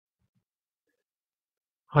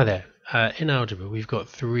Hi there. In algebra, we've got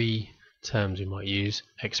three terms we might use: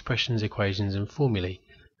 expressions, equations, and formulae.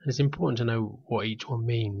 And it's important to know what each one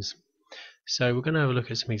means. So we're going to have a look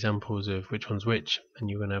at some examples of which one's which, and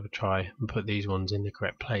you're going to have a try and put these ones in the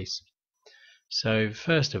correct place. So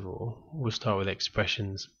first of all, we'll start with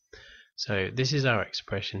expressions. So this is our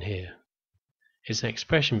expression here. It's an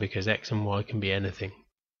expression because x and y can be anything.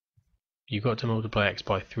 You've got to multiply x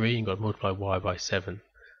by 3 and you've got to multiply y by 7.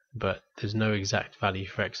 But there's no exact value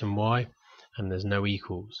for x and y, and there's no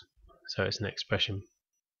equals, so it's an expression.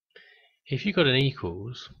 If you've got an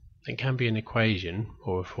equals, it can be an equation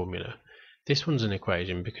or a formula. This one's an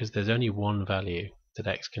equation because there's only one value that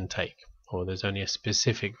x can take, or there's only a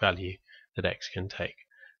specific value that x can take,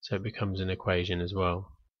 so it becomes an equation as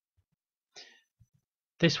well.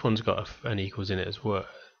 This one's got an equals in it as well,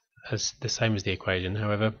 as the same as the equation.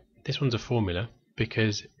 However, this one's a formula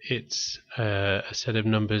because it's a set of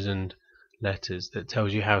numbers and letters that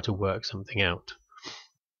tells you how to work something out,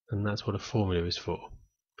 and that's what a formula is for.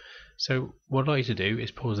 So what I'd like you to do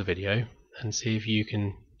is pause the video and see if you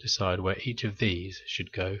can decide where each of these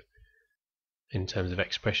should go in terms of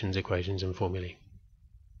expressions, equations, and formulae.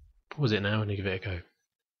 Pause it now and give it a go.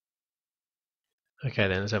 Okay,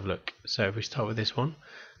 then let's have a look. So if we start with this one,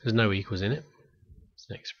 there's no equals in it. It's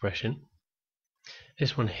an expression.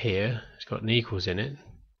 This one here has got an equals in it,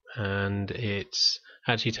 and it's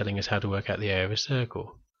actually telling us how to work out the area of a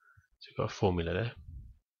circle. So we've got a formula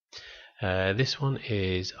there. This one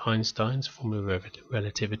is Einstein's formula of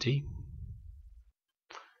relativity.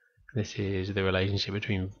 This is the relationship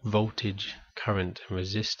between voltage, current, and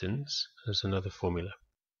resistance. There's another formula.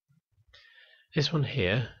 This one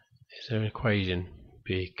here is an equation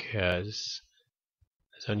because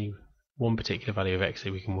there's only one particular value of x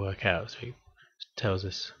that we can work out. So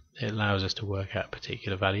it allows us to work out a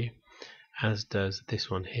particular value, as does this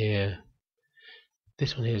one here.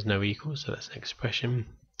 This one here is no equals, so that's an expression,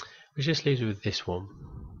 which just leaves with this one.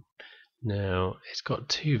 Now it's got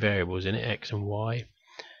two variables in it, x and y.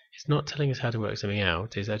 It's not telling us how to work something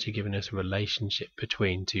out, it's actually giving us a relationship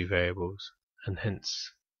between two variables, and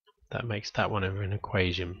hence that makes that one over an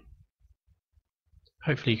equation.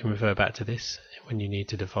 Hopefully you can refer back to this when you need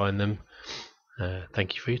to define them.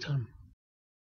 Thank you for your time.